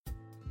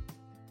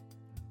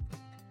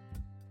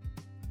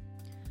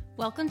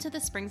Welcome to the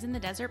Springs in the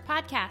Desert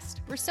podcast.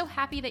 We're so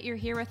happy that you're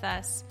here with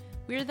us.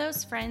 We're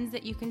those friends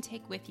that you can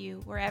take with you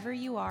wherever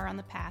you are on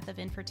the path of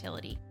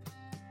infertility.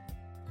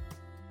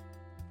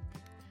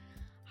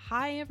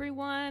 Hi,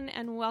 everyone,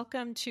 and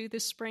welcome to the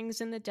Springs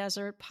in the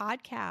Desert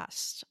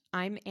podcast.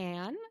 I'm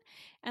Anne,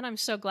 and I'm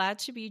so glad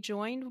to be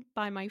joined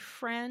by my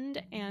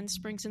friend and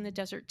Springs in the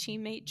Desert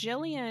teammate,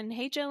 Jillian.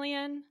 Hey,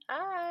 Jillian.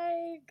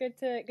 Hi, good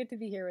to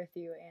be here with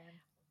you, Anne.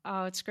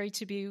 Oh, it's great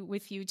to be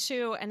with you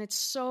too. And it's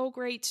so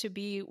great to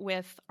be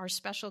with our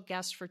special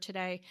guest for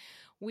today.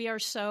 We are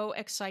so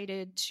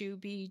excited to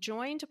be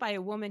joined by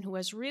a woman who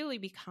has really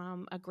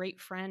become a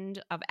great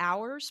friend of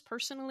ours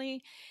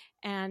personally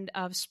and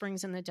of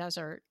Springs in the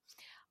Desert.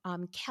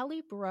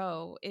 Kelly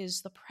Breaux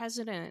is the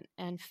president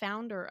and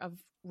founder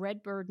of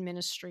Redbird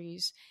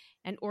Ministries,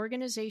 an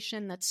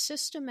organization that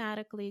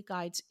systematically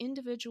guides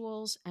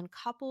individuals and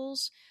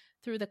couples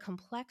through the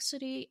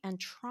complexity and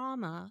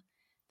trauma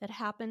that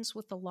happens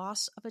with the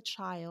loss of a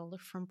child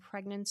from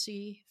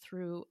pregnancy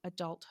through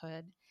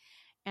adulthood.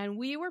 And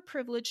we were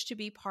privileged to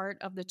be part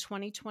of the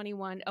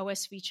 2021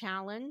 OSV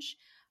Challenge,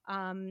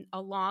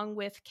 along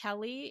with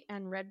Kelly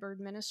and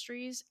Redbird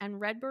Ministries. And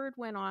Redbird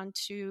went on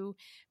to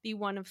be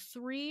one of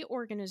 3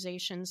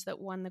 organizations that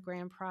won the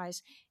grand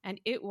prize.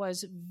 And it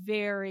was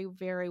very,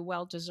 very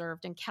well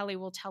deserved. And Kelly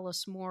will tell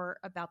us more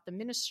about the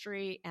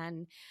ministry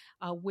and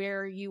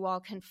where you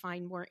all can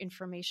find more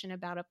information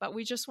about it. But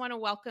we just want to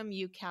welcome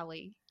you,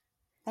 Kelly.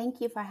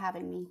 Thank you for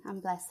having me. I'm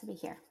blessed to be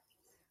here.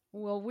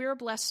 Well, we're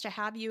blessed to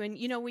have you. And,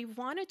 we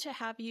wanted to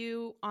have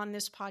you on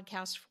this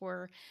podcast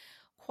for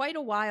quite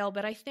a while,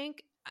 but I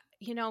think,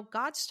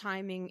 God's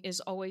timing is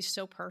always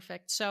so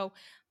perfect. So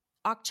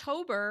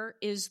October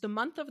is the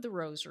month of the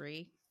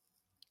Rosary.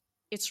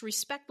 It's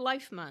Respect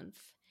Life Month.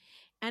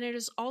 And it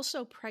is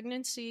also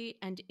Pregnancy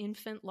and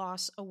Infant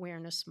Loss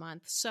Awareness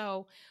Month.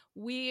 So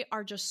we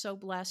are just so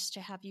blessed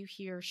to have you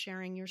here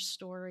sharing your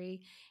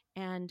story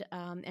and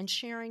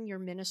sharing your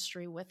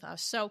ministry with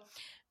us. So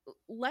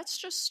let's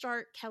just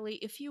start, Kelly,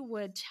 if you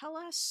would tell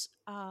us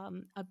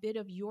a bit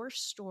of your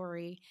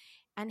story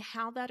and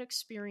how that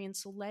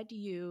experience led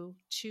you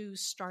to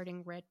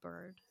starting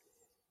Redbird.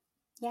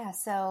 Yeah,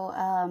 so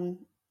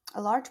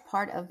a large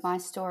part of my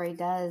story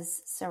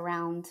does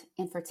surround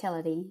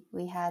infertility.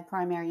 We had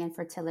primary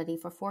infertility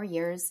for 4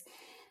 years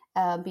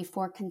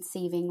before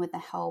conceiving with the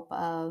help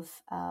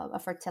of a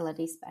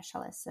fertility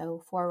specialist.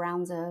 So 4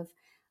 rounds of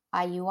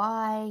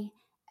IUI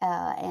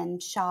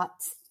and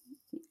shots.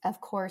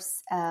 Of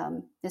course,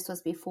 this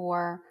was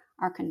before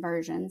our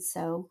conversion,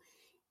 so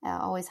I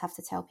always have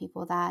to tell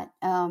people that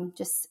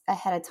just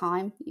ahead of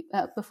time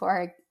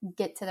before I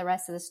get to the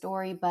rest of the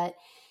story. But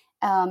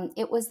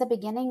it was the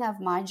beginning of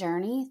my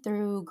journey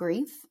through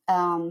grief.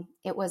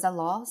 It was a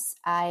loss.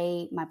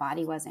 My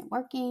body wasn't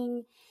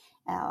working.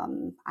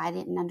 I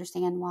didn't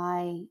understand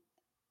why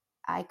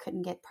I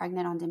couldn't get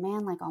pregnant on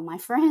demand like all my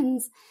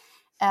friends.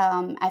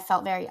 I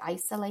felt very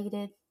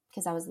isolated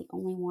because I was the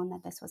only one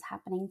that this was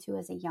happening to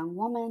as a young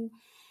woman.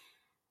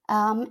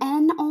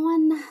 And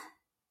on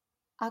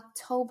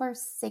October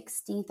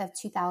 16th of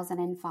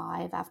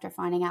 2005, after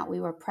finding out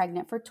we were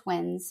pregnant for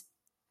twins,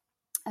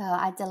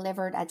 I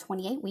delivered at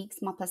 28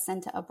 weeks. My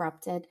placenta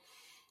abrupted.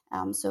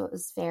 So it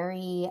was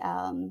very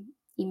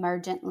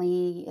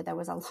emergently. There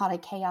was a lot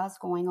of chaos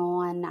going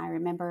on. I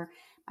remember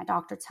my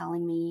doctor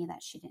telling me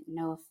that she didn't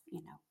know if,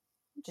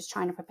 just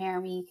trying to prepare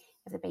me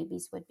if the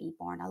babies would be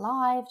born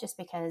alive, just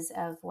because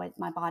of what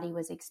my body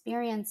was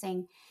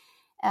experiencing.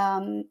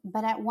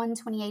 But at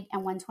 128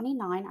 and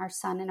 129, our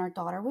son and our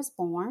daughter was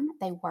born.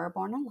 They were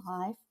born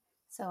alive.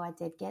 So I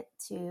did get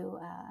to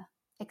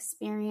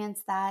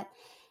experience that.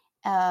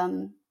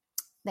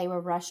 They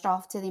were rushed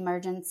off to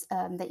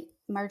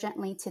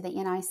emergently to the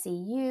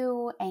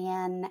NICU.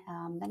 And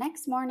the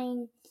next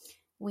morning,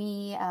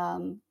 we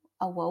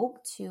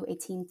awoke to a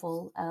team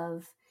full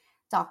of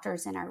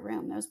doctors in our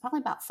room. It was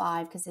probably about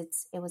 5 because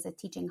it was a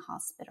teaching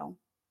hospital.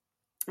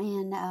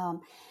 And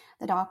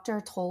the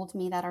doctor told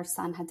me that our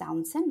son had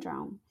Down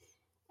syndrome.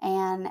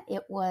 And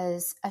it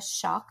was a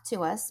shock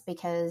to us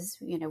because,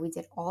 we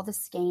did all the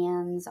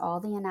scans, all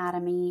the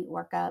anatomy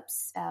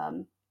workups.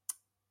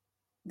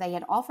 They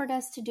had offered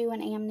us to do an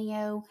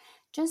amnio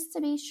just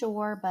to be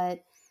sure.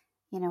 But,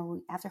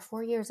 after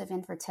 4 years of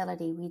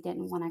infertility, we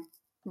didn't want to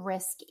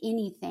risk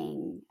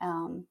anything.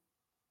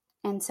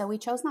 And so we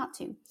chose not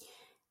to.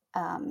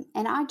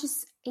 And I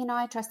just,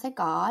 I trusted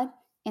God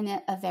in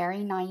a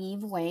very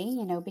naive way,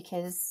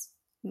 because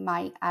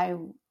I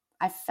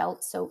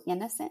felt so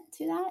innocent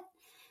to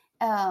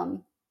that.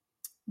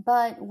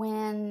 But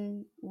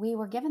when we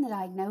were given the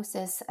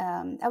diagnosis,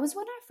 that was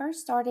when I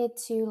first started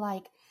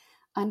to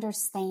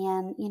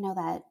understand,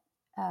 that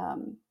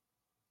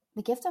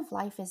the gift of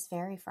life is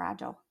very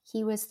fragile.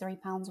 He was 3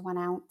 pounds, 1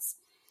 ounce.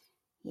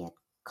 He had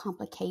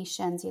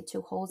complications. He had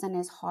 2 holes in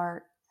his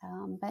heart.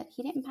 But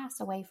he didn't pass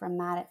away from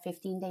that at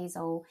 15 days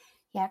old.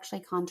 He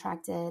actually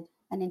contracted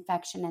an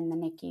infection in the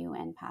NICU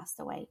and passed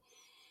away.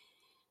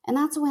 And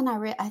that's when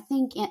I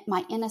think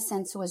my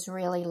innocence was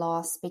really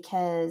lost,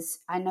 because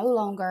I no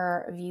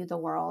longer view the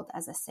world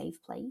as a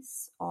safe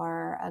place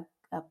or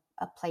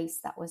a place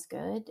that was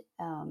good.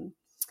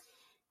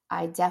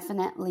 I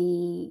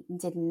definitely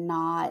did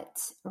not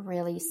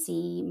really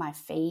see my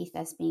faith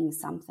as being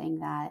something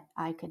that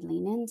I could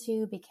lean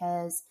into,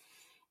 because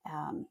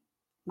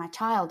my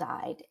child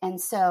died. And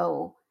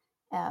so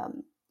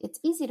it's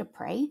easy to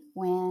pray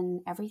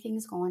when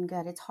everything's going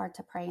good. It's hard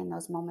to pray in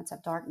those moments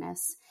of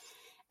darkness.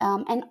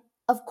 And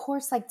of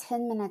course, like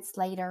 10 minutes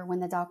later,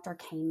 when the doctor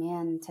came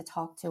in to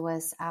talk to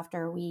us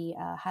after we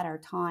had our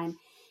time,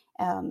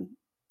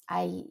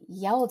 I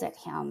yelled at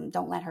him,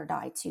 "Don't let her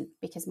die," too,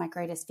 because my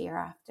greatest fear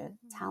after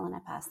Talon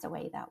had passed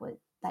away,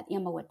 that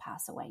Emma would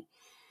pass away.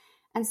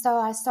 And so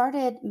I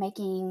started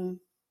making,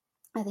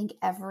 I think,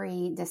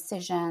 every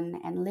decision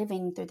and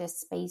living through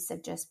this space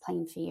of just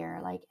plain fear,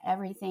 like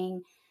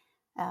everything.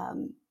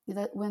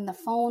 When the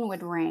phone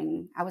would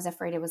ring, I was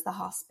afraid it was the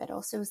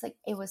hospital. So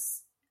it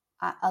was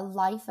a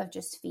life of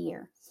just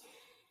fear.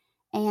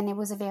 And it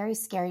was a very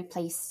scary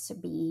place to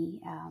be.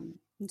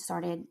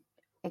 Started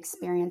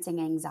experiencing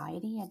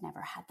anxiety. I'd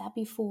never had that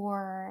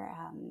before,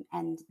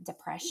 and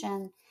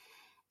depression.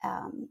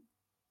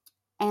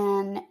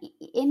 And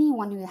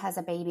anyone who has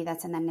a baby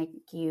that's in the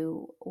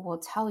NICU will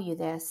tell you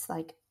this,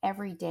 like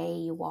every day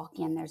you walk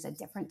in, there's a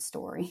different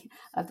story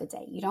of the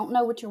day. You don't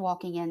know what you're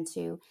walking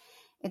into.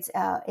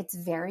 It's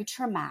very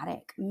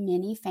traumatic.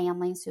 Many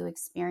families who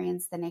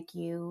experience the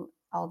NICU,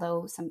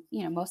 although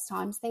most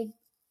times they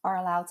are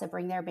allowed to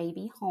bring their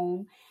baby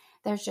home,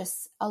 there's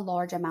just a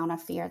large amount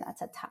of fear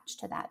that's attached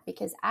to that,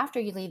 because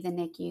after you leave the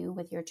NICU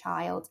with your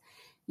child,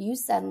 you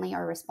suddenly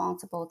are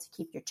responsible to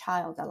keep your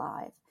child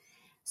alive.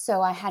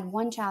 So I had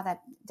one child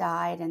that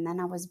died, and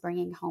then I was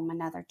bringing home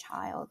another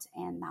child,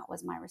 and that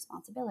was my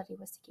responsibility,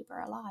 was to keep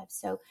her alive.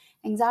 So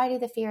anxiety,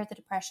 the fear, the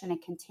depression,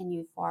 it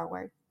continued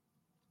forward.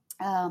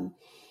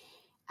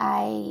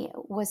 I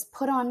was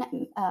put on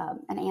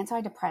an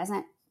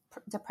antidepressant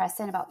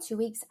about 2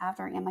 weeks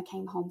after Emma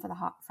came home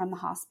from the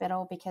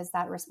hospital, because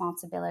that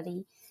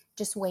responsibility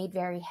just weighed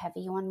very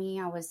heavy on me.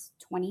 I was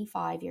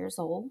 25 years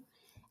old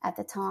at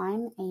the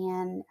time,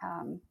 and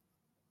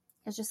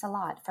it was just a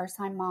lot.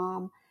 First-time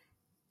mom,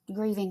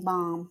 grieving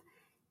mom,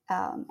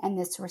 and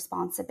this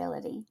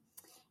responsibility.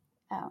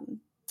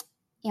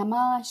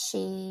 Emma,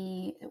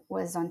 she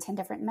was on 10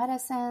 different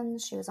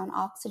medicines. She was on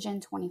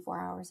oxygen 24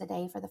 hours a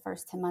day for the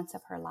first 10 months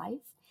of her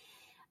life.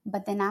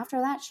 But then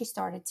after that, she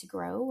started to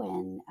grow,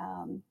 and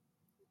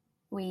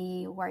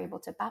we were able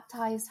to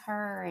baptize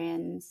her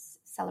and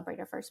celebrate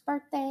her first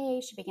birthday.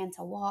 She began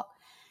to walk.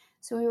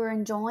 So we were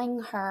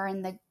enjoying her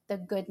and the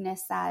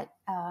goodness that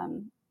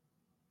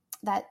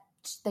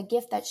the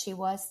gift that she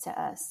was to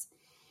us.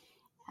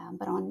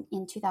 But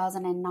in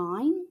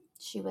 2009,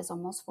 she was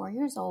almost 4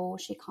 years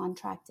old. She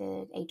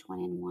contracted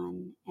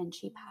H1N1, and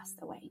she passed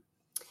away.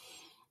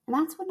 And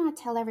that's when I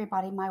tell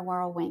everybody my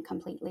world went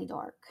completely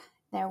dark.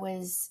 There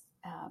was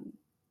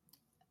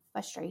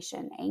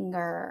frustration,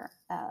 anger.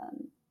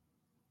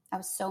 I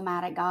was so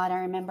mad at God. I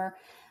remember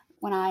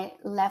when I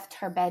left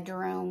her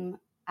bedroom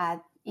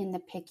in the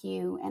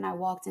PICU and I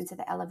walked into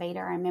the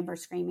elevator, I remember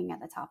screaming at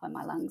the top of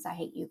my lungs, "I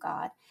hate you,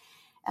 God."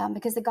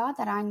 Because the God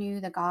that I knew,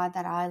 the God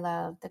that I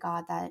loved, the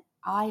God that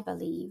I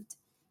believed,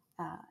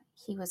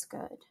 he was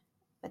good.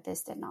 But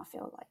this did not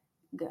feel like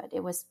good.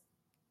 It was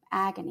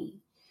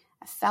agony.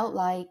 I felt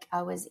like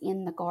I was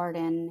in the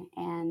garden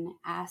and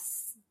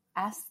asked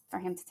for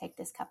him to take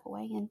this cup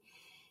away,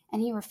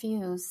 and he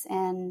refused.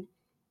 And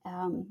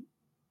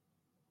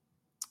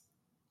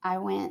I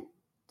went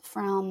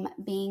from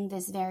being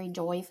this very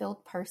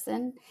joy-filled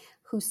person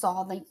who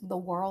saw the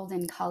world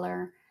in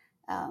color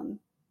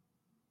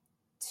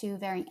to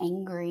very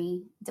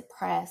angry,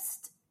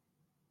 depressed,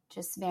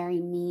 just very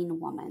mean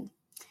woman.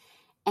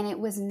 And it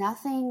was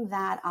nothing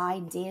that I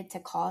did to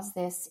cause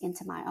this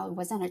into my own. It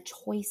wasn't a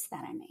choice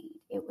that I made.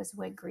 It was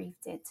what grief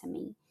did to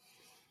me.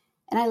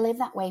 And I lived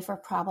that way for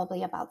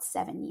probably about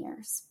 7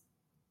 years.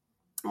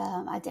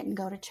 I didn't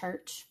go to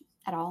church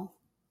at all.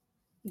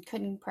 I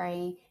couldn't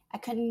pray. I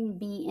couldn't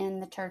be in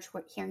the church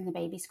hearing the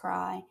babies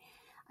cry.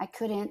 I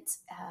couldn't,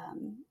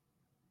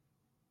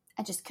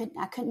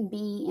 I couldn't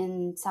be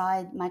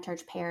inside my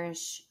church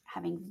parish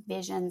having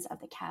visions of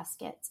the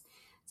caskets.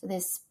 So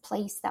this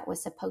place that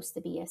was supposed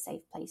to be a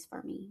safe place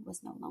for me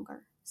was no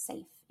longer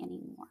safe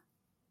anymore.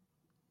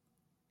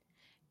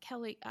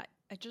 Kelly,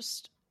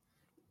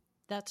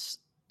 that's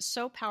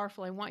so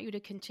powerful. I want you to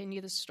continue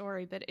the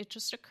story, but it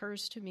just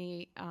occurs to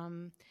me,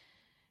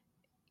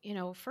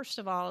 first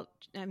of all,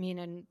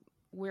 and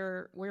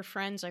we're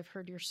friends. I've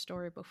heard your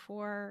story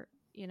before.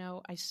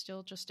 I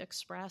still just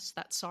express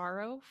that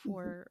sorrow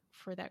for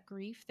that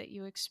grief that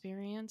you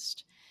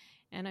experienced,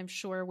 and I'm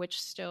sure which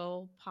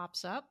still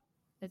pops up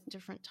at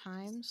different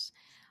times.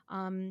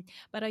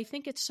 But I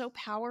think it's so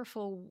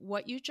powerful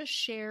what you just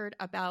shared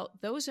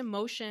about those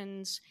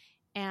emotions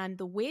and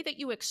the way that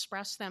you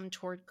express them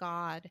toward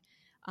God.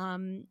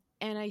 And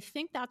I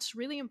think that's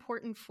really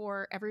important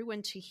for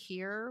everyone to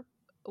hear,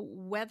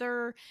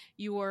 whether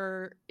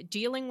you're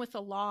dealing with a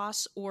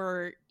loss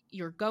or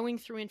you're going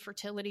through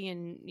infertility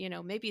and,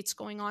 maybe it's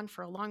going on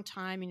for a long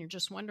time and you're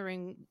just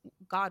wondering,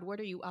 God, what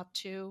are you up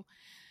to?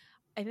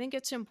 I think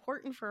it's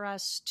important for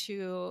us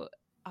to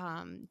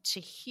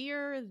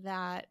hear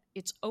that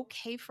it's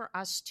okay for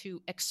us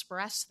to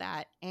express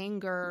that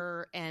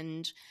anger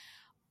and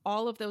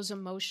all of those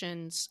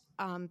emotions,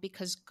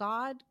 because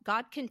God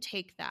can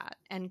take that,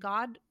 and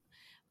God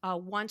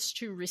wants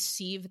to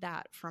receive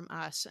that from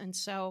us. And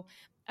so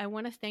I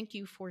want to thank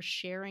you for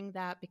sharing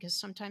that, because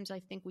sometimes I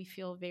think we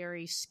feel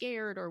very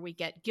scared or we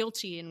get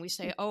guilty and we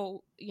say,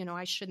 oh,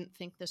 I shouldn't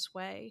think this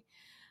way.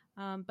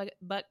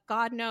 But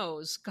God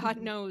knows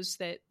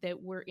that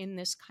we're in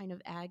this kind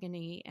of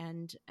agony,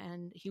 and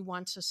he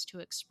wants us to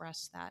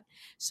express that.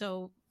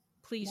 So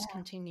please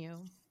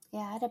continue.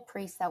 Yeah, I had a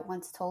priest that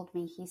once told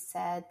me, he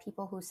said,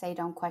 people who say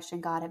don't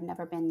question God have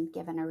never been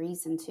given a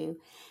reason to.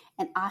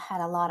 And I had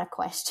a lot of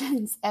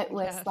questions. It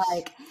was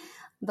like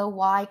the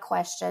why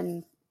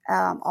question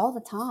all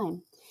the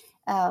time.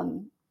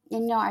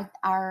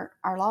 Our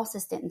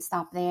losses didn't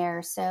stop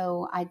there.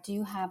 So I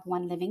do have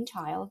one living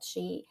child.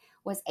 She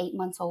was 8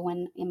 months old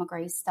when Emma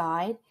Grace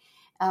died.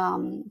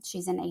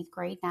 She's in 8th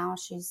grade now.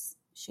 She's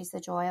the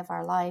joy of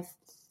our life.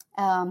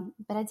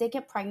 But I did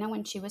get pregnant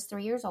when she was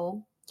 3 years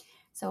old.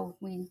 So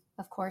we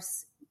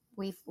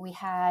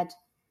had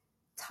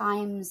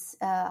times,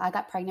 I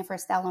got pregnant for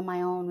Estelle on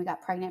my own. We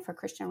got pregnant for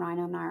Christian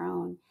Rhino on our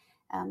own.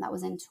 That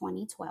was in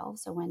 2012.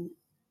 So when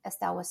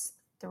Estelle was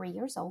 3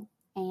 years old,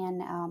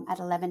 and at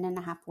 11 and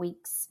a half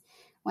weeks,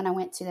 when I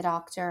went to the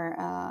doctor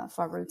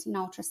for a routine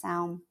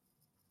ultrasound,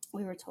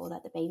 we were told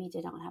that the baby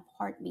did not have a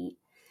heartbeat.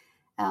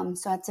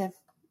 So I had to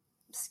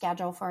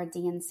schedule for a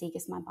D&C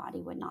because my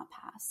body would not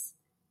pass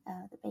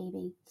the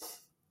baby.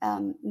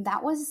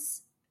 That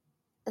was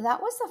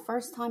the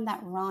first time that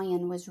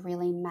Ryan was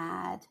really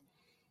mad.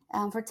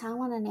 For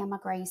Talon and Emma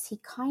Grace, he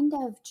kind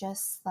of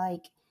just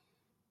like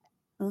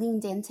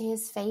leaned into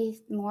his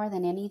faith more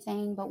than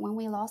anything. But when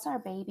we lost our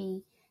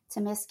baby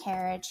to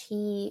miscarriage,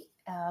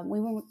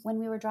 when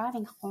we were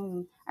driving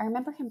home, I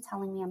remember him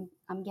telling me,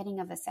 I'm getting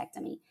a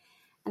vasectomy.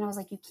 And I was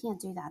like, you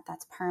can't do that.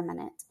 That's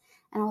permanent.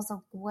 And I was like,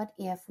 what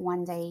if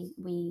one day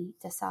we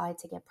decide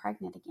to get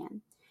pregnant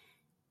again?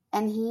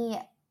 And he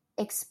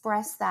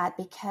expressed that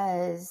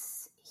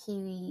because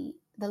the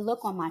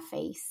look on my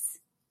face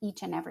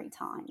each and every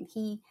time,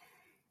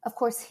 of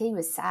course, he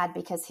was sad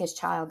because his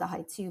child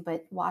died too,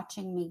 but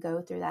watching me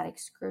go through that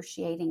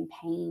excruciating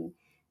pain,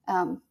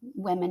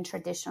 women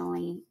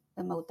traditionally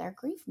emote their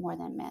grief more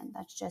than men.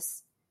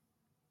 That's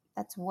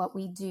what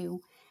we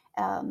do.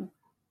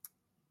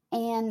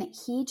 And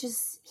he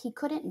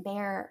couldn't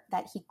bear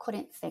that he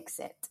couldn't fix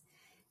it.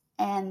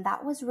 And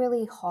that was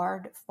really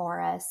hard for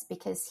us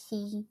because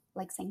he,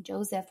 like St.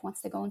 Joseph,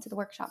 wants to go into the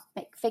workshop,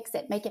 fix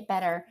it, make it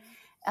better.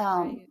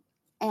 Right.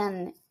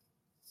 And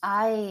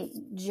I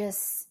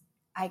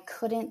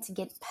couldn't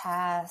get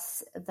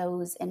past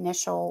those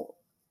initial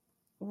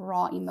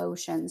raw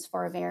emotions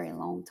for a very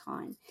long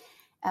time.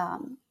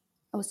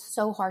 It was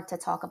so hard to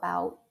talk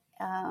about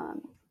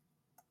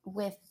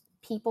with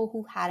people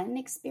who hadn't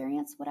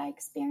experienced what I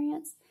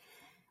experienced,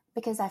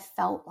 because I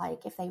felt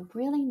like if they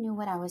really knew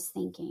what I was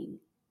thinking,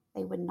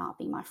 they would not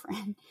be my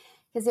friend,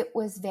 because it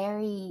was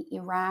very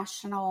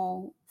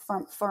irrational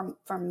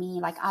for me.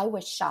 Like, I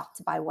was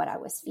shocked by what I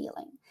was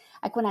feeling.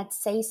 Like, when I'd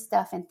say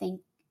stuff and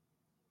think,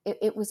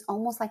 it was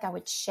almost like I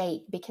would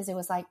shake, because it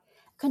was like,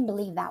 I couldn't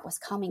believe that was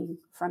coming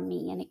from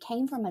me. And it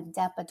came from a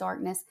depth of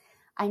darkness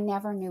I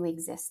never knew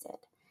existed.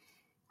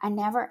 I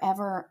never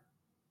ever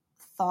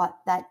thought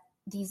that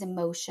these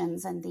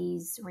emotions and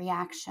these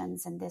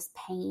reactions and this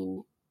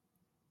pain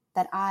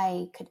that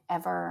I could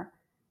ever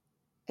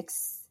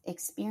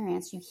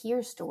experience. You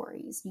hear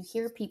stories, you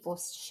hear people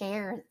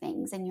share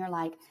things, and you're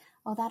like,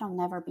 oh, that'll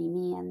never be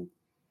me. And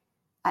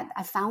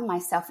I found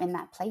myself in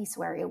that place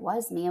where it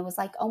was me. It was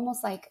like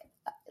almost like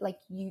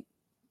the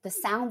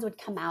sounds would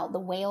come out, the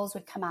wails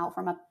would come out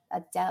from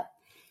a depth,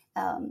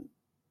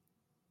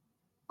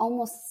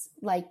 almost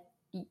like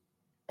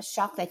a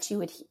shock that you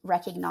would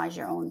recognize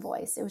your own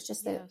voice. It was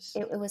just,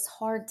 it was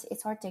hard.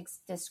 It's hard to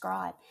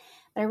describe,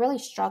 but I really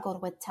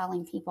struggled with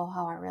telling people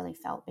how I really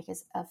felt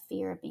because of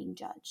fear of being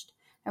judged.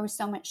 There was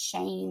so much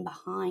shame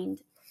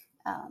behind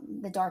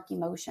the dark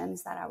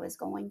emotions that I was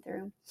going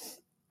through.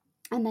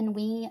 And then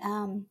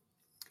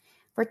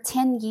for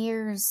 10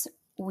 years,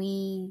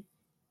 we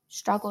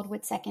struggled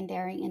with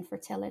secondary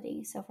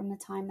infertility. So from the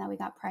time that we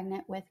got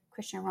pregnant with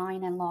Christian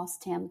Ryan and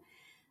lost him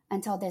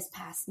until this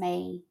past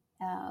May,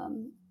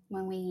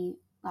 when we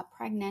got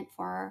pregnant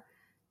for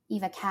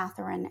Eva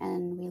Catherine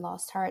and we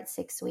lost her at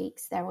 6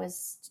 weeks, there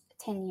was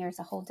 10 years,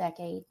 a whole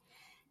decade.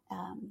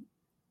 And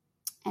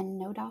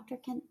no doctor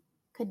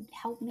could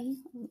help me.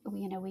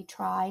 We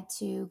tried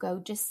to go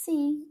just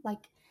see,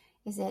 like,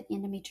 is it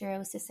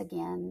endometriosis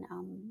again?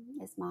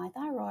 Is my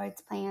thyroid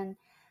playing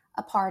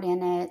a part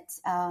in it?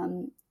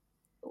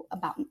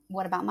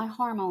 What about my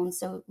hormones?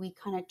 So we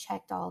kind of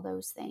checked all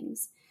those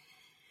things.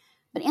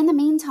 But in the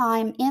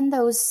meantime, in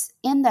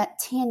that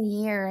 10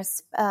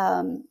 years,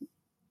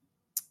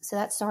 So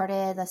that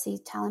started, let's see,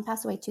 Talon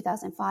passed away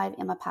 2005.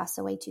 Emma passed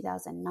away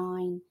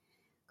 2009.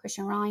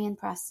 Christian Ryan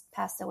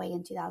passed away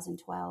in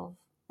 2012.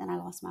 Then I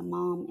lost my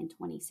mom in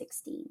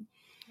 2016.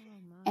 Oh,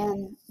 my.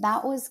 And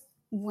that was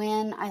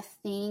when I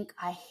think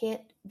I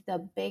hit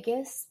the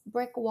biggest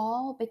brick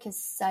wall, because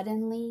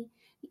suddenly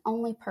the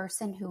only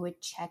person who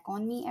would check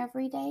on me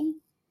every day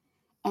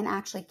and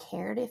actually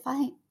cared if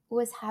I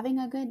was having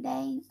a good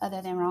day,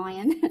 other than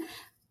Ryan,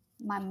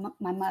 my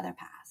mother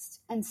passed.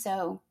 And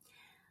so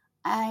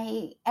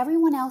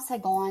everyone else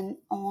had gone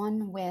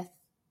on with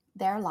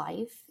their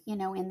life,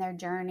 in their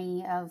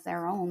journey of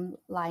their own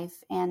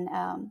life. And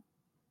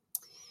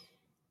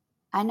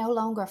I no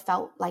longer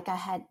felt like I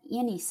had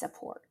any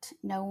support.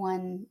 No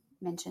one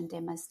mentioned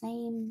Emma's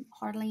name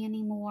hardly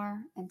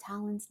anymore, and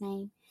Talon's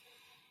name.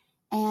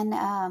 And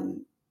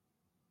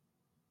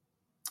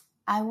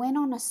I went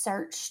on a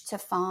search to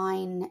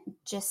find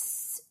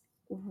just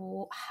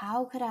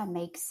how could I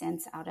make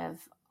sense out of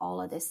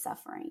all of this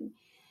suffering.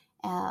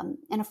 And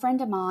a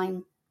friend of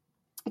mine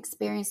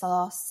experienced the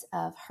loss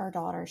of her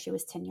daughter. She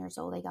was 10 years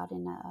old. She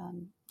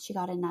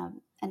got in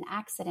an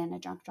accident. A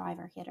drunk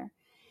driver hit her.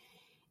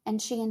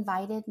 And she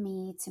invited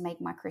me to make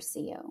my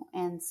Crescio.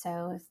 And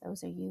so if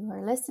those of you who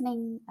are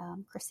listening,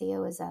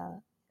 Crescio is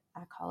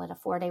I call it a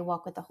 4-day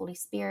walk with the Holy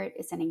Spirit.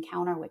 It's an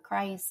encounter with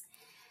Christ.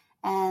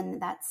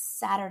 And that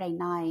Saturday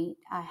night,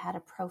 I had a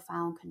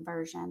profound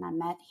conversion. I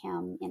met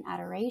him in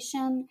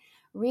adoration,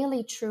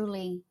 really,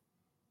 truly,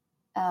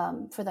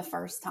 for the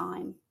first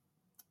time.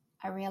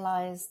 I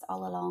realized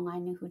all along I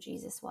knew who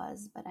Jesus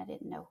was, but I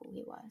didn't know who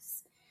he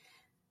was.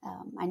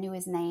 I knew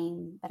his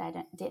name, but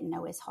I didn't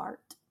know his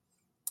heart.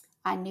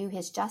 I knew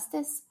his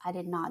justice. I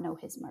did not know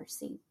his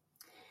mercy.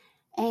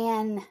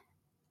 And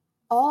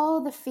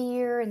all the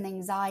fear and the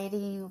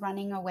anxiety,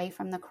 running away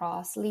from the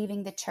cross,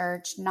 leaving the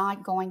church,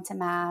 not going to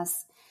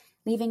Mass,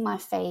 leaving my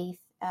faith,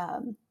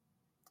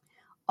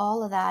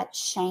 all of that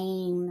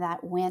shame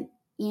that went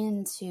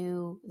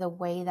into the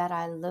way that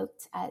I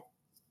looked at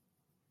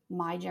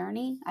my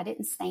journey. I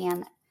didn't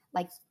stand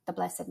like the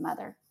Blessed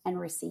Mother and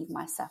receive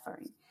my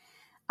suffering.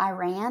 I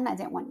ran. I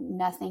didn't want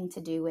nothing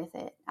to do with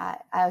it. I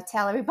would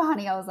tell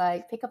everybody, I was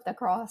like, pick up the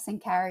cross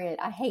and carry it.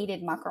 I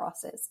hated my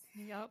crosses.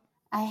 Yep.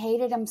 I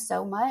hated them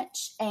so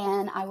much,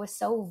 and I was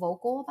so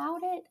vocal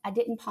about it. I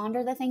didn't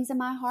ponder the things in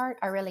my heart.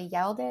 I really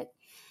yelled it.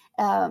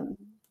 There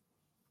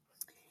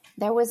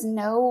was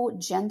no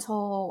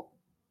gentle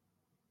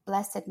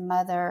Blessed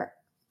Mother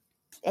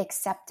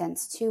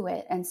acceptance to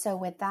it. And so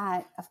with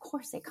that, of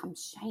course, it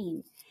comes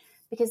shame,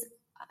 because,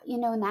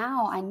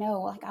 now I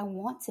know, like, I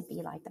want to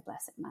be like the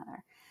Blessed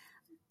Mother,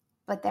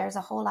 but there's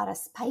a whole lot of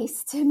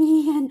spice to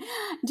me, and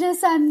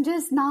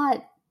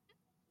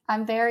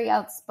I'm very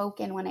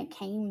outspoken when it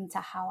came to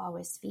how I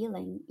was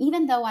feeling,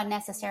 even though I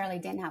necessarily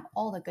didn't have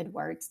all the good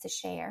words to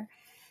share.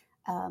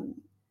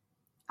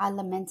 I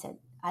lamented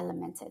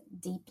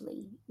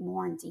deeply,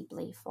 mourned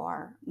deeply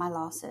for my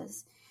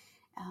losses.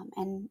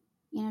 And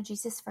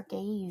Jesus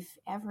forgave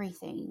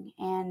everything.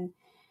 And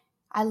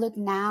I look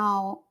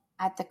now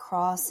at the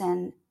cross,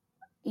 and,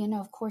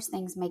 of course,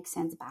 things make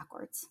sense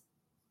backwards.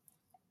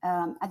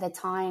 At the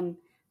time,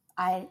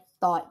 I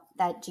thought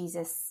that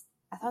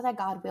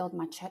God willed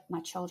my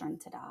children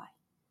to die.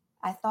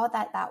 I thought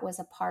that was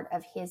a part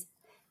of his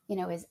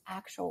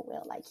actual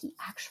will, like he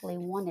actually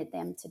wanted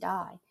them to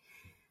die.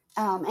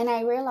 And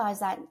I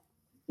realized that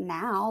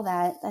now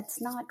that's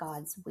not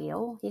God's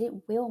will. He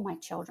didn't will my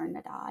children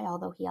to die,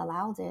 although he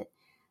allowed it.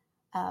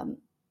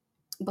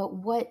 But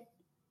what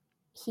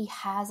he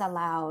has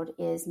allowed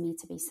is me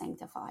to be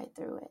sanctified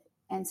through it.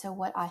 And so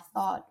what I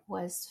thought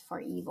was for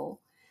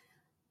evil,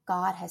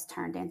 God has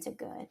turned into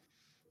good,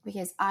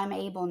 because I'm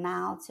able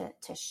now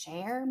to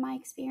share my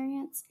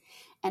experience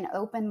and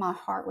open my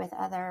heart with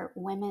other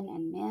women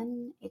and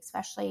men,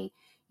 especially,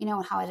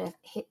 how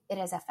it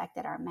has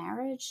affected our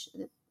marriage,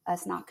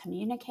 us not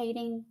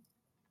communicating,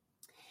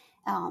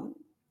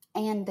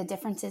 and the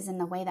differences in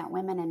the way that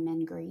women and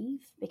men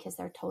grieve, because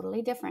they're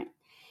totally different.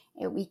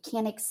 We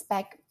can't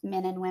expect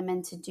men and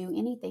women to do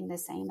anything the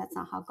same. That's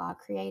not how God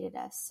created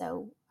us.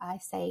 So I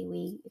say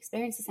we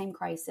experience the same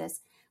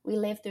crisis. We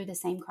lived through the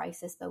same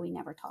crisis, but we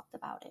never talked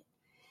about it.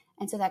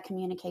 And so that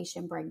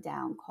communication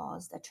breakdown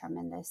caused a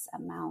tremendous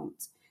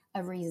amount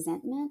of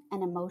resentment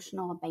and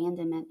emotional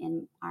abandonment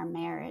in our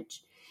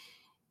marriage.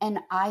 And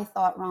I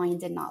thought Ryan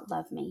did not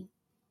love me.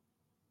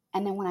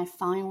 And then when I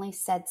finally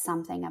said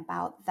something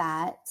about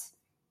that,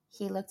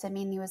 he looked at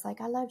me and he was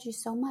like, I loved you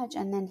so much.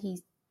 And then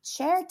he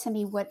shared to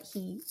me what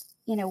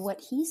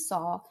he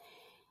saw.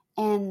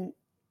 And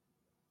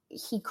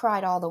he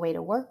cried all the way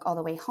to work, all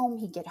the way home.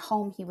 He'd get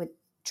home. He would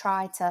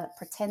try to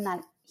pretend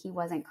that he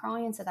wasn't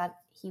crying so that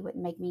he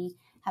wouldn't make me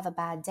have a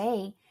bad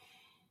day.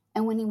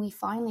 And when we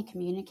finally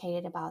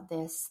communicated about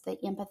this, the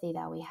empathy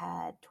that we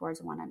had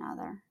towards one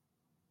another,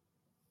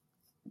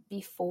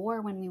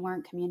 before, when we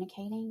weren't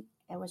communicating,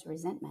 it was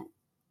resentment.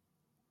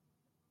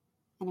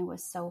 And it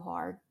was so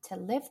hard to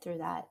live through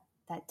that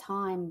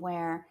time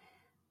where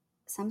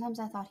sometimes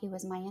I thought he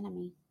was my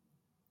enemy.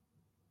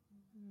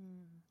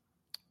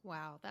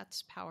 Wow,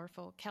 that's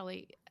powerful.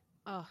 Kelly,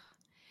 Oh,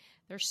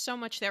 there's so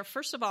much there.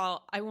 First of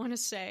all, I want to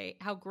say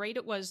how great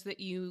it was that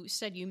you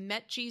said you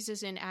met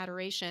Jesus in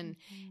adoration.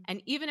 Mhm.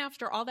 And even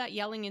after all that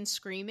yelling and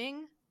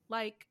screaming,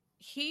 like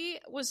he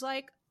was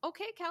like,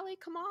 okay, Kelly,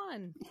 come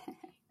on.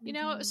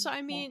 So I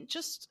Yeah. mean,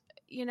 just,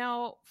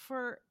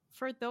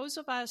 for those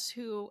of us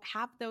who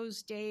have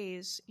those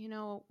days,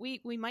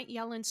 we might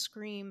yell and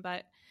scream,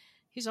 but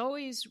he's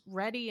always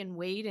ready and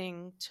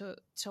waiting to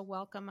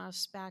welcome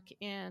us back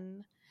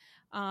in.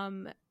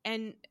 And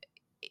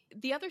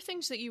the other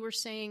things that you were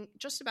saying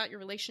just about your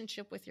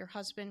relationship with your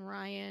husband,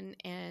 Ryan,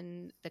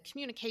 and the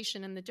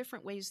communication and the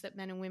different ways that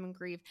men and women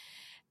grieve,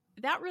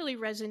 that really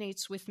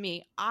resonates with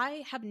me.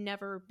 I have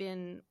never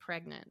been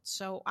pregnant,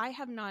 so I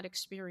have not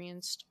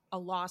experienced a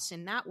loss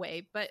in that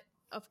way. But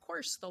of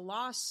course, the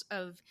loss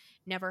of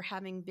never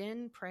having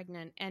been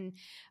pregnant. And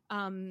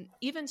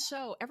even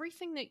so,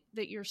 everything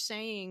that you're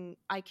saying,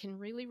 I can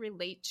really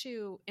relate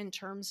to in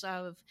terms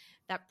of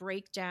that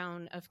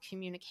breakdown of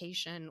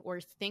communication or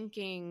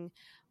thinking,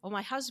 well,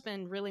 my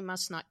husband really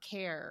must not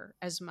care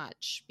as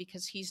much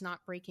because he's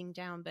not breaking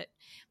down. But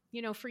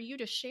for you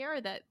to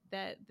share that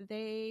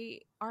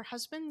our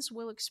husbands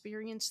will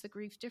experience the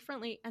grief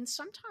differently, and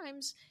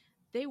sometimes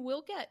they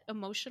will get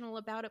emotional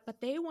about it,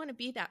 but they want to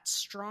be that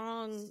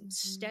strong,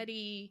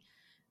 steady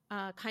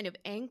kind of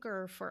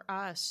anchor for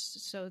us,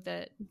 so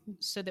that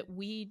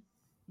we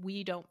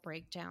don't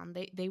break down.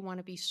 They want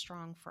to be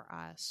strong for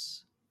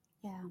us.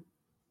 Yeah.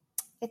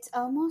 It's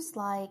almost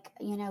like,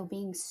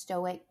 being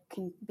stoic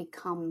can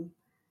become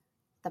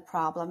the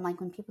problem. Like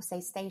when people say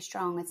stay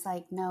strong, it's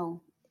like,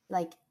 no,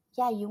 like,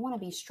 yeah, you want to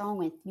be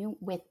strong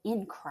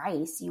within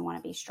Christ, you want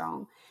to be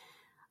strong.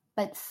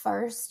 But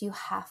first you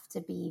have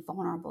to be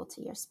vulnerable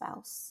to your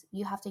spouse.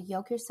 You have to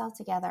yoke yourself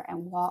together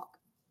and walk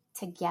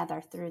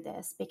together through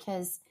this,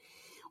 because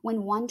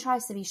when one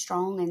tries to be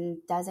strong and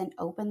doesn't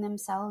open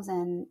themselves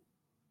and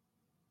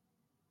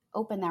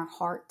open their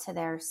heart to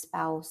their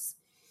spouse,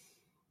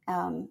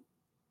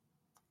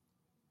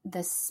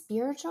 the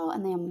spiritual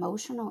and the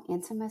emotional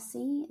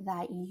intimacy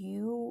that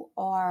you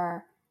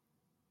are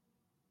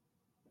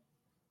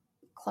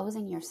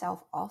closing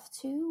yourself off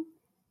to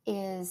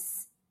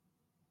is,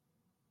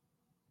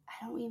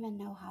 I don't even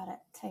know how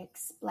to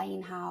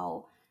explain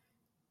how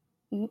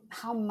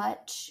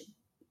much,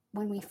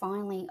 when we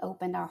finally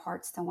opened our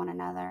hearts to one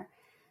another,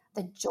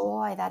 the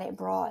joy that it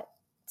brought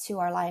to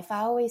our life. I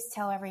always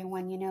tell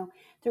everyone,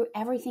 through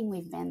everything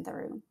we've been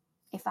through,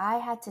 if I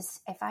had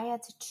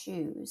to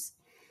choose,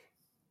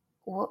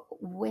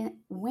 when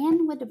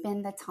would have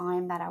been the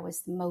time that I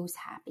was most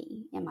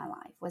happy in my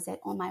life? Was it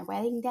on my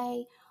wedding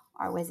day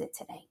or was it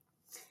today?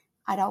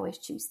 I'd always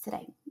choose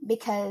today,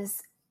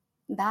 because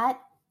that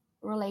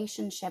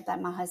relationship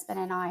that my husband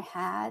and I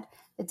had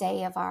the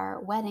day of our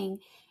wedding,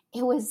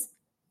 it was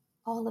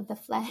all of the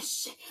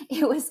flesh.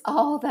 It was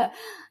all the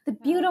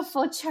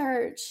beautiful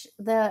church.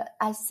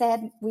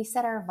 We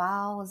said our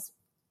vows,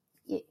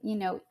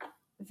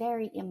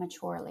 very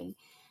immaturely.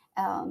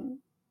 And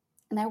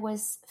there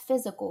was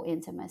physical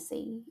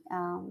intimacy,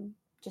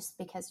 just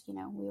because,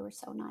 we were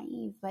so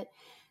naive. But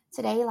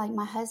today, like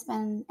my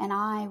husband and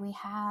I, we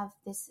have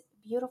this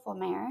beautiful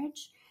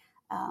marriage.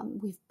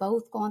 We've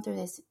both gone through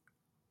this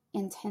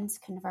intense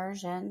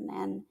conversion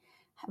and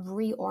have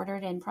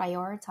reordered and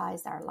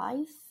prioritized our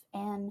life,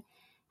 and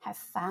have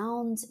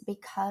found,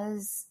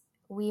 because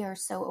we are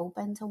so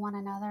open to one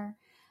another,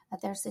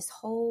 that there's this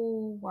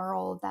whole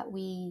world that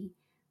we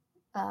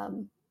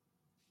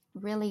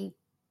really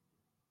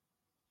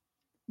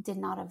did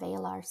not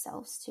avail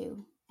ourselves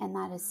to. And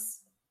that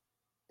is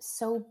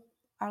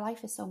our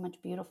life is so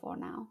much beautiful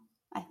now,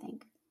 I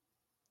think.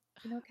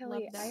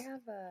 Kelly, I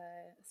have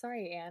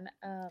sorry, Anne.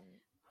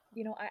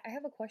 I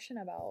have a question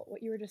about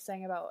what you were just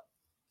saying about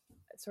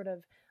sort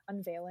of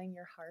unveiling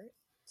your heart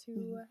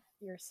to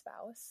your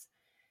spouse.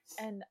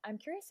 And I'm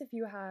curious if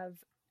you have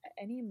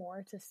any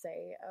more to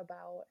say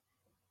about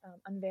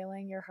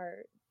unveiling your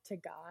heart to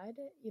God.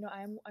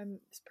 I'm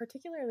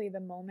particularly the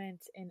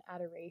moment in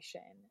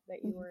adoration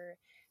that you were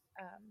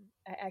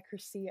at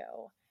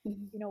Crucio.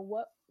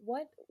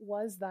 What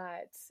was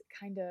that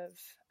kind of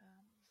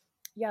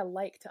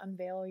like to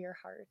unveil your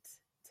heart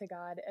to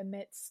God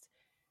amidst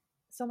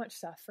so much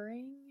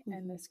suffering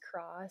and this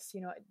cross?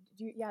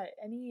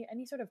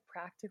 Any sort of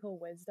practical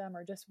wisdom,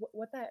 or just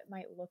what that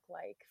might look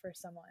like for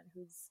someone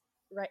who's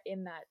right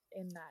in that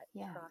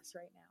cross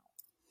right now?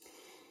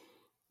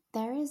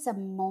 There is a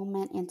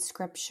moment in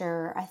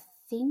scripture. I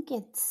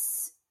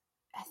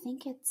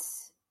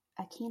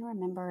can't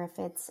remember if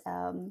it's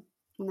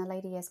when the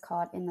lady is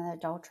caught in the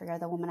adultery, or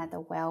the woman at the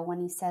well, when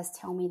he says,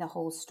 tell me the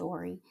whole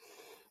story.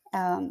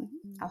 I'll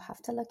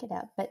have to look it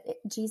up, but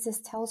Jesus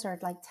tells her,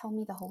 like, tell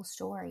me the whole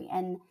story.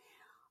 And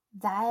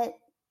that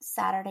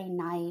Saturday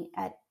night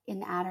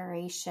in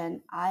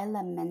adoration, I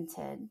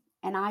lamented,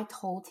 and I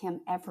told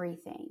him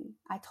everything.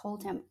 I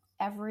told him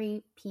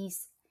every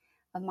piece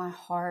of my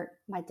heart,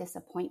 my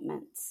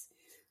disappointments,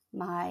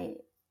 my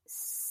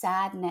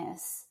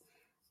sadness,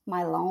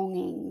 my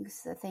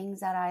longings, the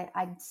things that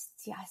I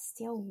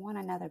still want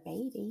another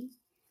baby.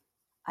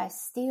 I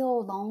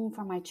still long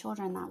for my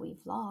children that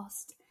we've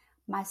lost.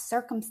 My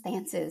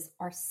circumstances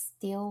are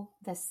still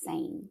the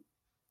same.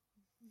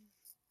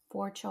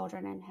 4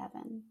 children in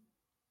heaven,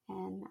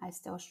 and I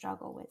still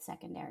struggle with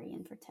secondary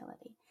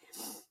infertility.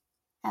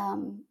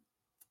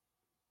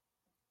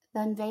 The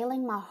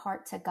unveiling my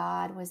heart to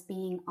God was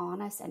being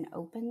honest and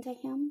open to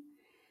Him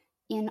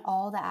in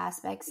all the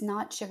aspects,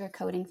 not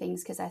sugarcoating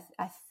things, because I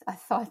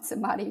thought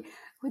somebody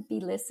would be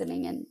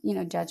listening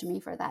and, judge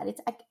me for that.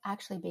 It's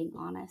actually being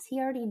honest. He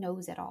already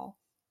knows it all.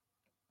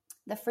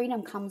 The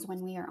freedom comes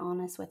when we are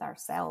honest with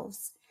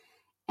ourselves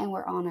and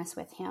we're honest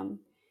with Him,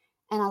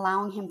 and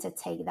allowing Him to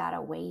take that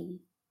away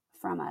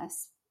from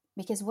us.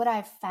 Because what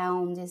I've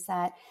found is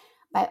that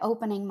by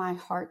opening my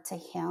heart to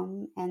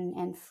Him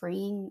and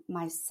freeing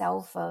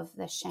myself of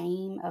the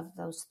shame of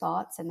those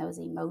thoughts and those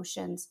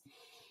emotions,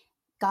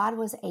 God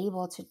was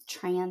able to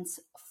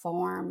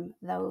transform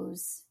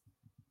those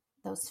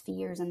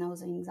fears and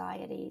those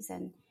anxieties,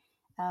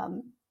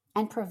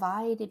 and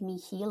provided me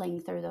healing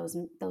through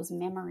those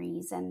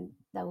memories and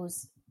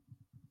those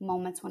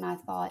moments when I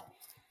thought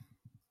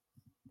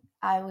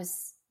I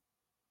was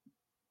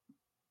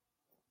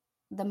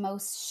the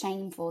most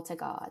shameful to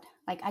God.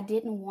 Like, I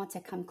didn't want to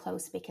come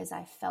close because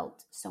I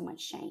felt so much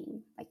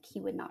shame, like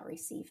He would not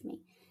receive me.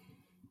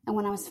 And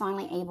when I was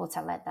finally able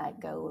to let that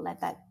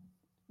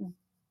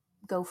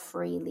go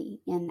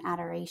freely in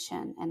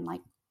adoration and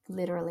like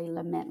literally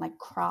lament, like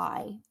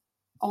cry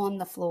on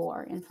the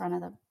floor in front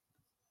of the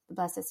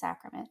Blessed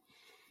Sacrament,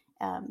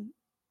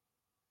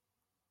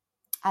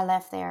 I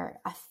left there.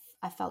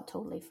 I felt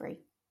totally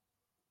free.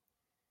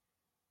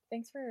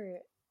 Thanks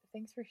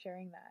for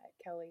sharing that,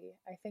 Kelly.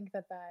 I think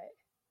that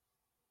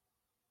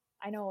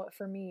I know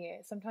for me,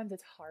 sometimes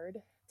it's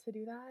hard to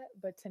do that,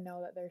 but to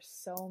know that there's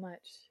so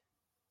much,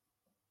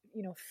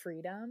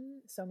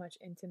 freedom, so much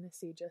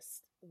intimacy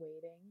just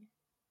waiting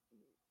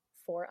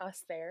for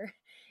us there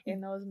in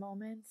those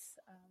moments,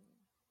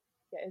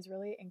 is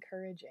really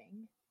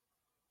encouraging.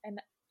 And,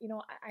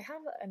 I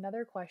have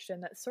another question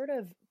that's sort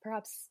of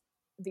perhaps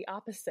the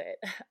opposite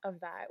of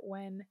that.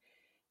 When,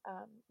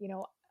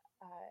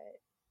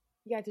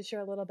 to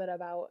share a little bit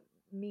about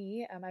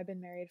me. I've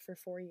been married for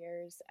 4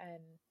 years,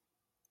 and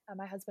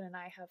my husband and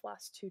I have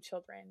lost 2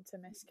 children to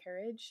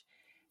miscarriage,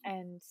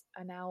 and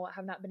now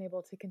have not been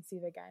able to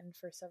conceive again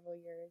for several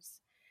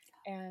years.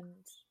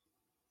 And,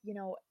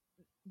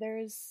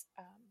 there's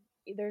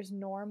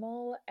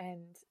normal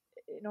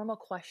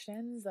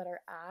questions that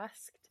are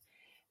asked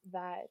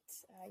that,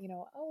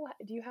 oh,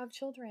 do you have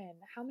children?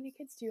 How many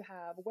kids do you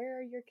have? Where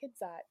are your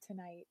kids at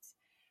tonight?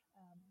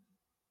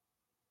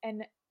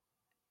 And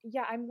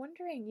yeah, I'm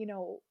wondering,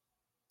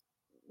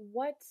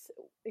 what,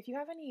 if you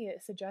have any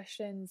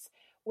suggestions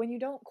when you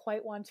don't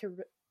quite want to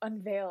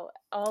unveil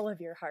all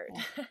of your heart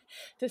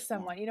to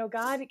someone.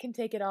 God can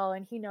take it all,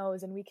 and He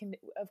knows, and we can,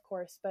 of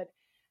course, but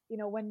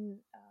when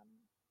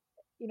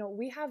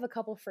we have a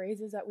couple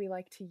phrases that we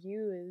like to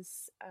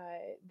use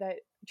that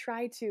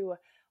try to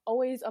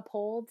always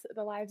uphold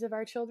the lives of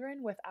our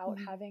children without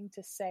having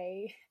to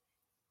say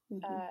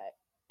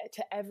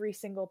to every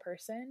single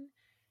person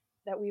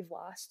that we've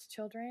lost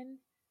children.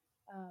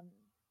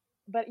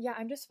 But yeah,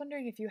 I'm just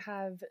wondering if you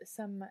have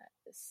some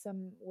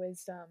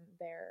wisdom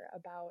there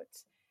about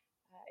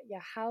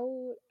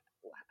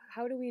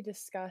how do we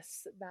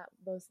discuss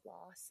those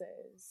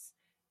losses,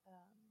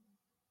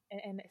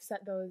 and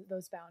set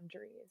those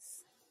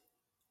boundaries.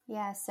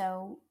 Yeah,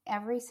 so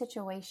every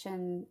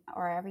situation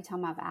or every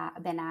time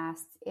I've been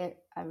asked,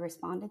 I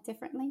responded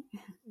differently.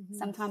 Mm-hmm.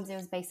 Sometimes it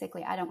was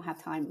basically, I don't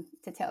have time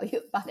to tell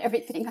you about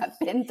everything I've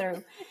been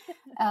through.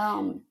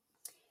 And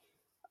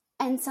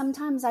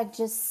sometimes I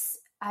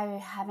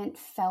haven't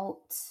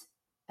felt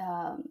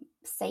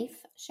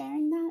safe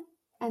sharing that.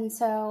 And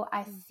so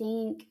I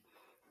think,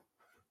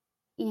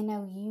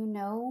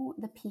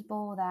 the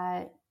people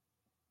that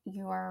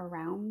you are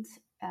around,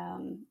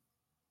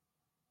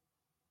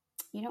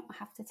 you don't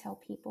have to tell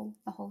people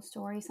the whole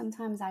story.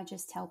 Sometimes I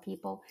just tell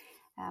people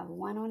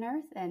 1 on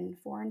earth and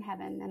 4 in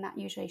heaven, and that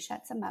usually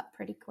shuts them up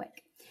pretty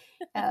quick.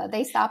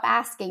 They stop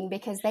asking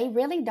because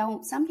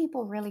some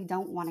people really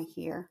don't want to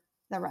hear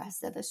the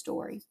rest of the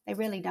story. They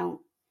really don't.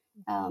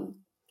 And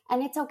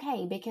it's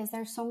okay, because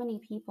there's so many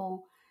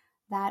people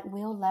that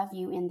will love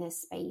you in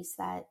this space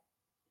that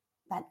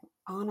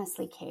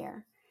honestly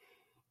care.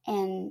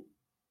 And,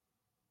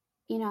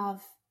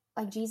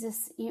 like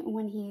Jesus,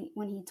 when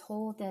he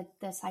told the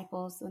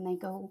disciples, when they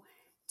go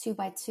 2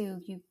 by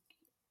 2,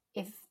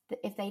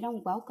 if they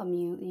don't welcome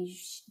you, you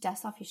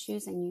dust off your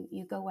shoes and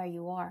you go where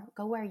you are,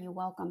 go where you're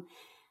welcome.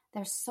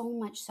 There's so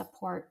much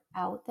support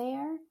out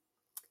there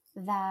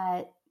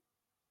that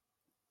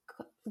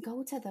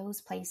go to those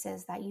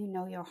places that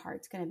your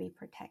heart's going to be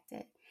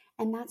protected,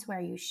 and that's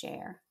where you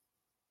share.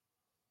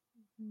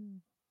 Mm-hmm.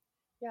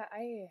 Yeah,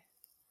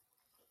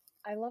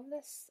 I love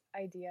this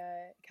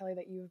idea, Kelly,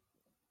 that you've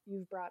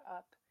brought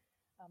up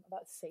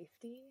about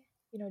safety.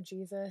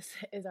 Jesus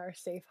is our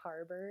safe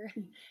harbor.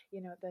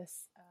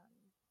 This,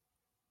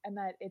 and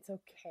that it's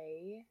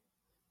okay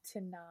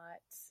to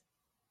not,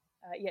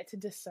 to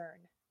discern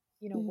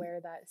where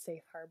that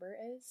safe harbor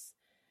is.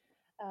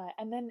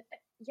 And then,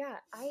 yeah,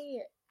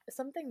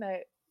 something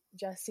that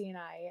Jesse and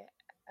I,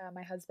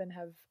 my husband,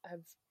 have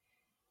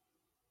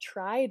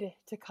tried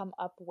to come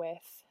up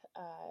with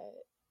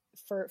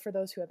for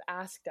those who have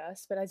asked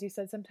us. But as you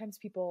said, sometimes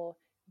people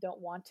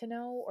don't want to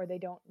know, or they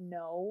don't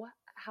know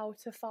how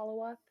to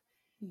follow up.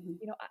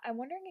 I'm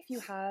wondering if you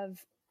have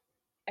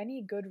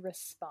any good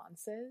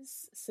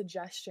responses,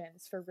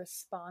 suggestions for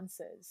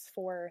responses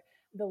for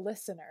the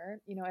listener.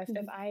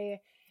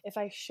 If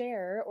I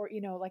share, or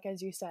like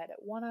as you said,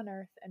 1 on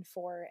earth and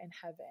 4 in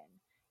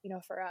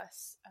heaven, for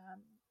us,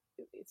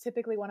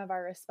 typically one of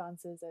our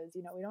responses is,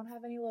 we don't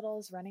have any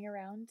littles running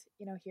around,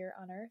 here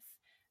on earth.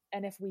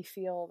 And if we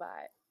feel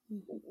that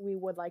we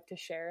would like to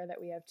share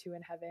that we have 2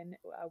 in heaven,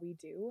 we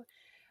do.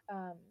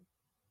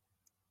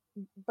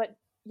 But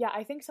yeah,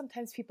 I think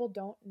sometimes people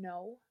don't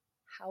know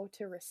how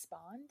to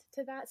respond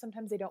to that.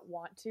 Sometimes they don't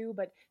want to,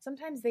 but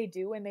sometimes they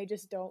do, and they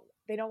don't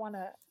want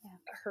to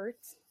hurt.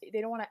 They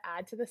don't want to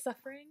add to the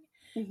suffering.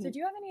 So do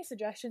you have any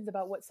suggestions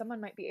about what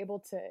someone might be able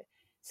to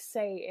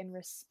say in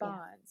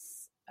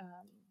response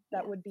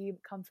that would be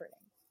comforting?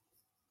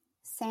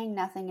 Saying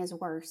nothing is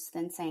worse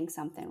than saying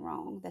something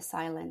wrong. The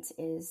silence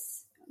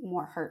is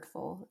more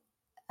hurtful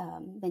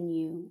than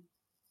you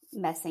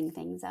messing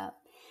things up.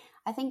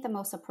 I think the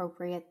most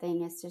appropriate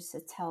thing is just to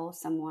tell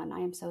someone, I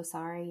am so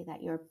sorry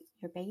that your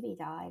baby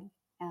died.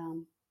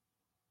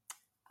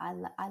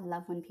 I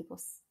love when people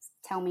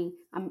tell me,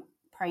 I'm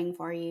praying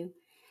for you.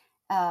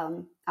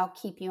 I'll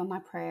keep you in my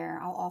prayer.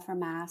 I'll offer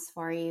mass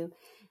for you.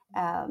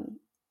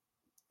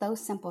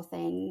 Those simple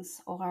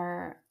things.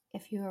 Or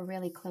if you are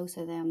really close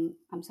to them,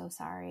 I'm so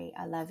sorry.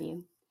 I love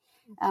you.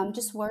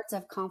 Just words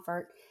of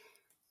comfort.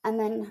 And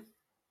then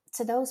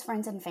to those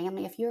friends and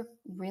family, if you're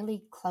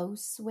really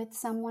close with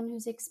someone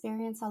who's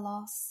experienced a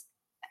loss,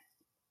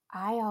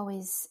 I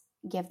always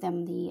give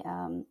them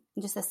the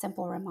just a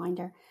simple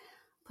reminder.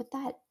 Put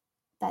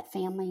that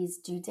family's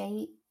due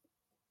date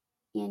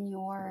in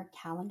your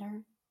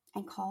calendar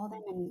and call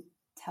them and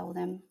tell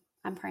them,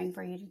 I'm praying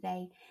for you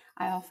today.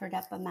 I offered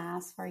up a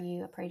mass for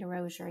you. I prayed a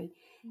rosary.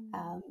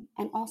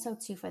 And also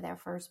too for their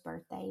first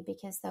birthday,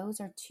 because those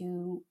are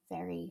 2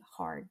 very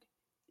hard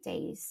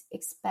days,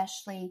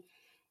 especially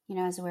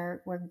as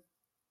our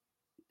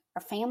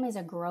families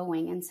are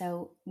growing. And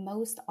so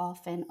most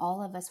often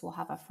all of us will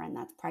have a friend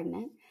that's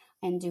pregnant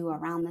and due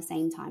around the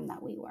same time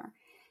that we were.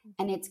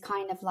 And it's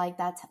kind of like,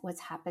 that's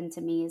what's happened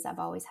to me, is I've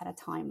always had a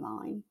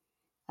timeline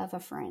of a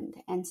friend.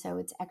 And so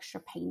it's extra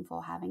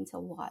painful having to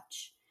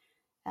watch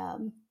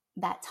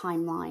that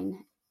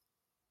timeline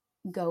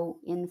go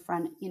in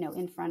front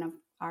of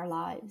our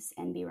lives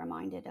and be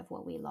reminded of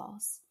what we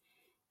lost.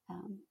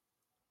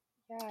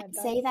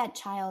 Say that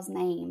child's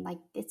name. Like,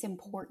 it's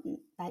important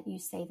that you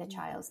say the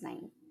child's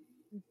name.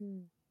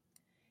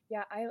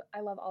 Yeah, I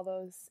love all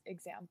those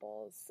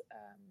examples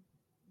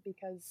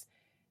because,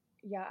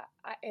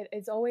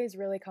 it's always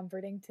really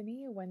comforting to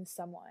me when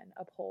someone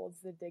upholds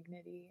the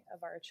dignity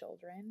of our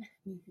children,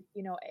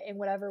 in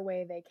whatever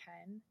way they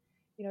can.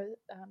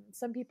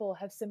 Some people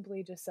have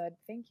simply just said,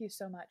 thank you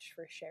so much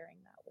for sharing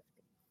that with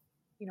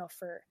me,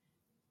 for,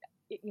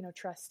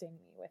 trusting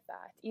me with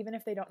that, even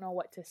if they don't know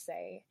what to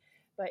say.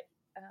 But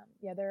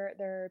there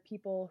are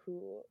people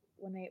who,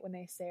 when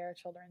they say our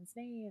children's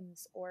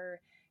names,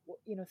 or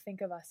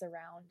think of us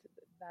around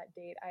that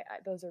date,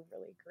 those are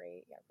really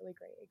great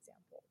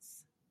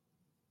examples.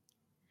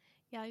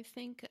 Yeah, I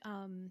think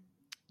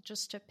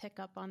just to pick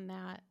up on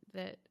that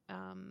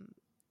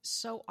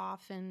so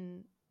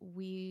often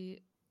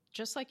we,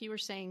 just like you were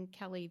saying,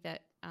 Kelly,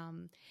 that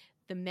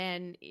the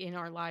men in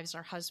our lives,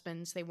 our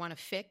husbands, they want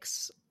to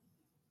fix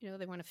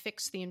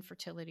the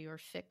infertility or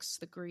fix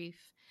the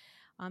grief.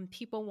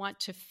 People want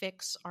to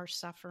fix our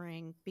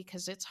suffering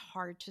because it's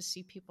hard to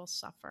see people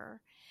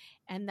suffer.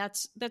 And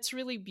that's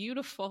really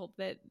beautiful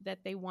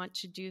that they want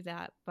to do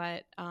that.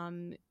 But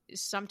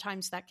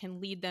sometimes that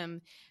can lead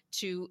them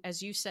to,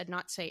 as you said,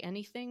 not say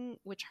anything,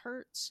 which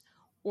hurts,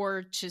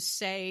 or to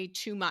say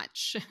too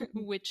much,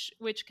 which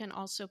can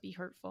also be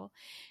hurtful.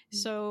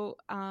 So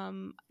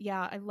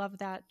I love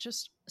that.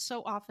 Just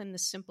so often the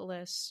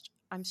simplest,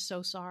 I'm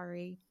so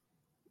sorry.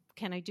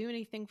 Can I do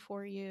anything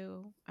for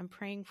you? I'm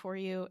praying for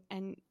you.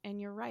 And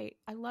you're right.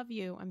 I love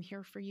you. I'm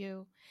here for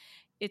you.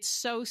 It's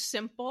so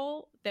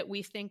simple that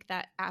we think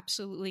that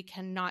absolutely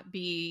cannot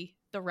be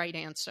the right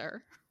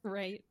answer,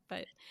 right?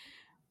 But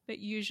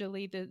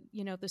usually the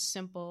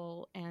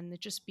simple and the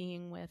just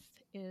being with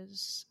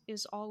is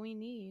all we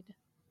need.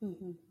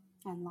 And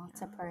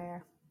lots of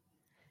prayer.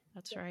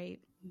 That's right.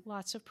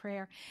 Lots of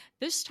prayer.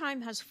 This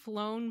time has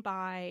flown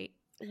by.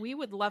 We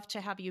would love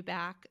to have you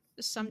back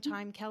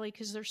sometime, Kelly,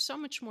 because there's so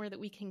much more that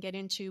we can get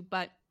into.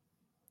 But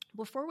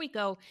before we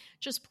go,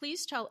 just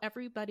please tell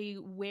everybody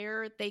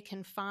where they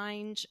can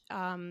find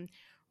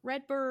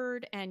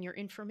Redbird and your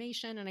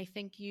information. And I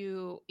think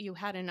you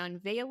had an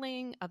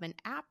unveiling of an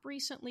app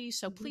recently.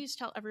 So please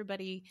tell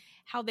everybody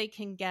how they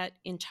can get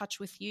in touch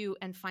with you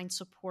and find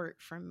support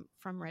from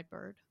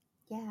Redbird.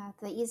 Yeah,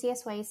 the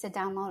easiest way is to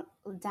download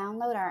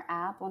our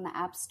app on the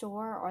App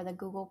Store or the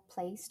Google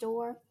Play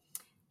Store.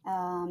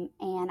 And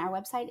our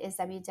website is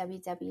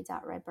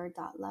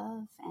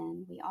www.redbird.love,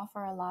 and we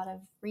offer a lot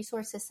of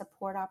resources,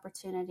 support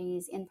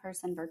opportunities,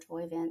 in-person virtual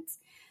events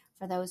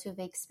for those who've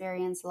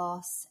experienced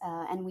loss.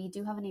 And we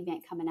do have an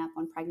event coming up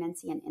on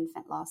Pregnancy and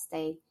Infant Loss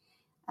Day,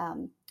 a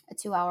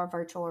 2-hour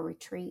virtual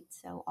retreat.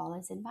 So all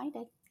is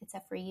invited. It's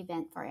a free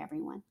event for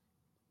everyone.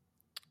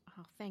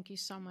 Oh, thank you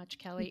so much,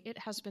 Kelly. It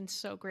has been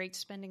so great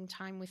spending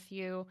time with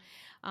you.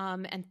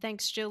 And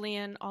thanks,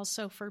 Jillian,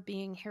 also for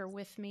being here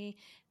with me.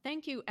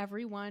 Thank you,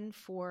 everyone,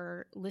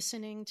 for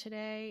listening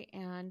today.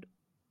 And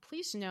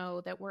please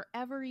know that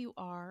wherever you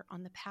are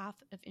on the path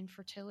of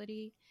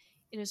infertility,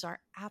 it is our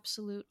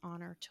absolute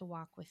honor to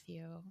walk with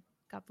you.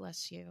 God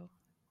bless you.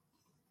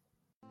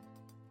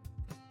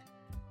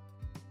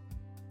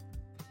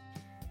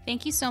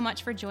 Thank you so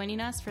much for joining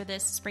us for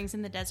this Springs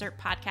in the Desert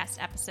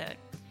podcast episode.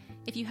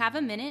 If you have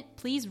a minute,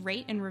 please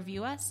rate and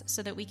review us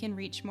so that we can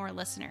reach more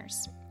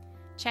listeners.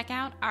 Check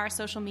out our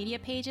social media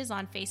pages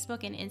on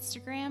Facebook and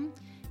Instagram,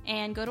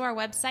 and go to our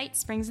website,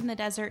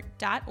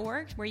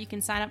 springsinthedesert.org, where you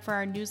can sign up for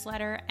our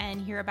newsletter and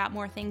hear about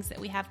more things that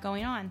we have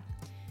going on.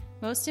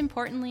 Most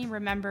importantly,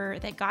 remember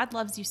that God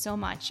loves you so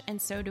much,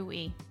 and so do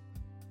we.